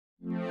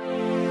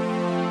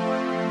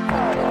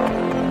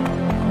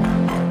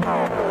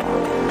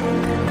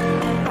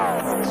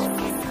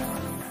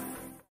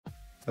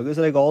Okay,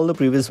 so like all the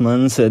previous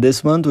months,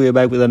 this month we are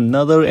back with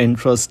another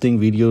interesting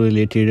video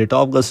related to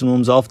top custom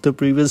rooms of the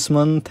previous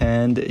month.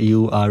 And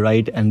you are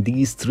right, and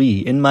these three,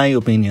 in my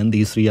opinion,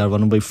 these three are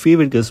one of my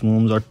favorite custom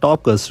rooms or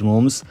top custom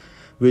rooms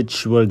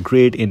which were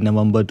great in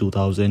November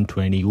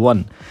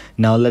 2021.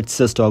 Now let's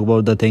just talk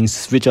about the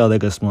things which are the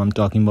custom I'm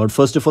talking about.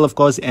 First of all, of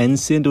course,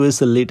 Ncos,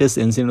 the latest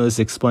Ncos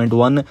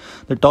 6.1.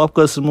 The top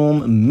custom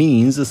room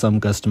means some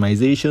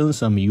customization,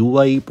 some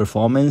UI,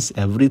 performance,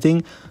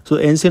 everything. So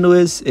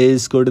Ncos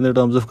is good in the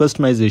terms of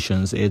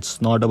customizations.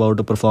 It's not about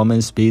a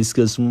performance-based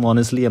custom.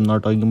 Honestly, I'm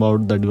not talking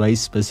about the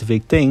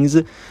device-specific things,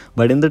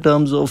 but in the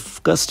terms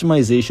of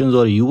customizations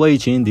or UI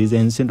changes,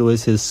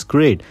 Ncos is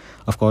great.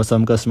 Of course,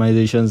 some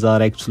customizations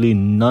are actually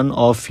none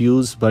of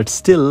use, but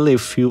still,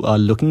 if you are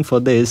looking for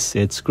this,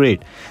 it's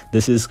great.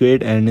 This is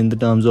great. And in the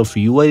terms of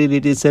UI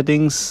related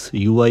settings,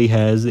 UI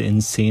has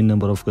insane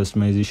number of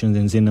customizations,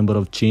 insane number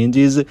of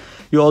changes.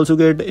 You also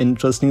get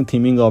interesting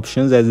theming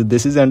options, as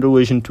this is Android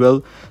version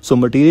 12. So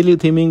material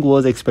theming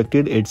was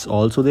expected, it's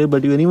also there,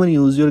 but you can even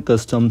use your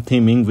custom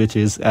theming, which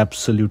is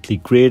absolutely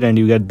great. And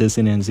you get this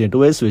in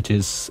NCOS, which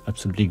is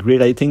absolutely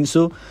great, I think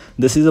so.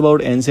 This is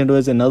about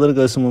NCOS, another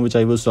custom which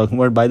I was talking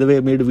about. By the way, I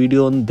made a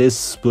video on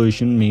this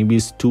version maybe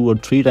 2 or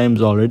 3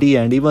 times already,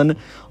 and even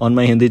on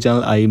my Hindi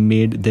channel I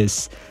made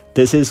this.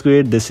 This is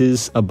great. This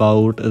is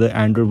about the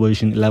Android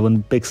version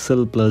 11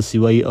 Pixel Plus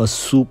UI, a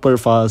super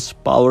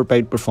fast power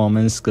packed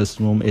performance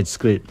custom room. It's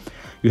great.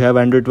 You have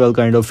Android 12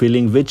 kind of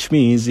feeling, which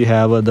means you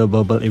have the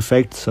bubble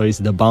effect, sorry, it's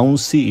the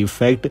bouncy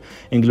effect,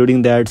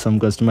 including that some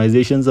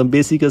customizations, some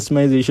basic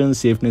customizations,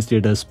 safety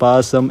status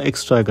pass, some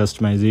extra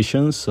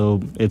customizations. So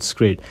it's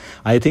great,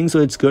 I think so.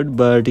 It's good,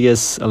 but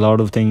yes, a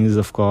lot of things,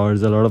 of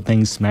course, a lot of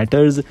things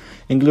matters,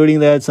 including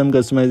that some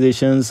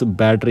customizations,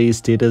 battery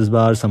status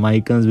bar, some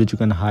icons which you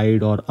can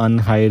hide or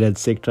unhide,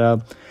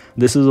 etc.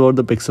 This is about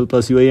the Pixel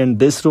Plus UI, and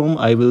this ROM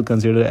I will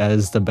consider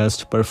as the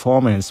best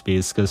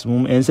performance-based custom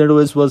ROM.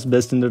 NCOS was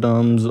best in the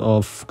terms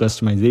of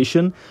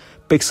customization.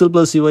 Pixel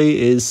Plus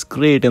UI is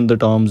great in the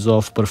terms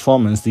of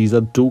performance. These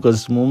are two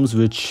custom ROMs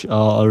which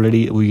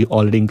we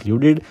already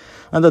included,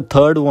 and the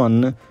third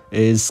one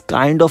is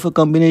kind of a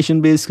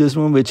combination based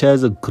custom ROM which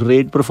has a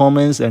great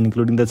performance and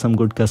including that some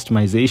good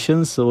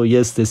customizations. So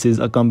yes, this is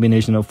a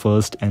combination of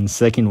first and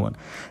second one.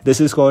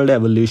 This is called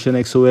Evolution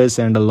XOS,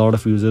 and a lot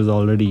of users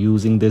already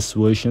using this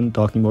version,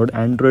 talking about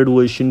Android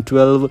version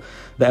 12,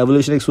 the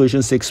Evolution X version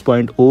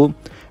 6.0.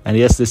 And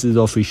yes, this is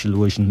the official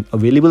version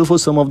available for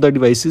some of the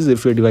devices.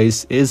 If your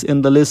device is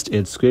in the list,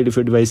 it's great. If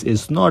your device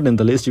is not in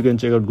the list, you can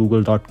check out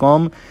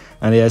google.com,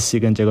 and yes,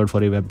 you can check out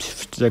for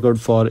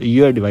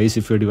your device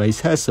if your device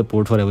has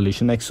support for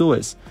Evolution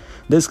XOS.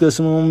 This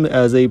custom ROM,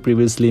 as I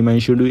previously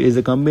mentioned, is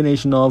a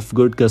combination of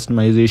good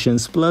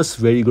customizations plus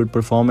very good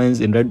performance.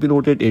 In Redmi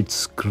Note 8,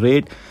 it's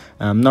great.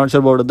 I'm not sure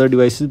about other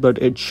devices, but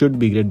it should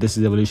be great. This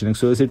is Evolution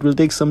XOS. It will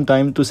take some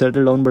time to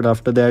settle down, but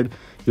after that,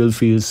 you'll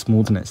feel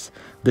smoothness.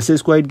 This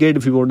is quite great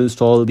if you want to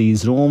install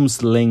these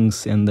ROMs.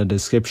 Links in the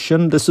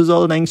description. This is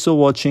all. Thanks for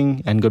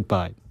watching, and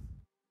goodbye.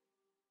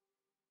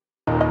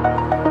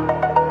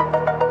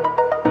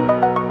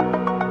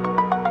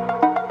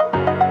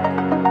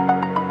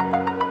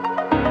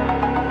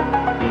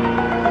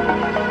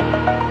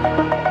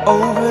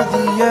 Over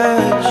the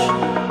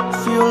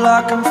edge, feel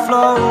like I'm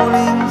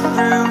floating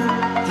through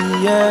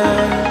the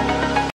air.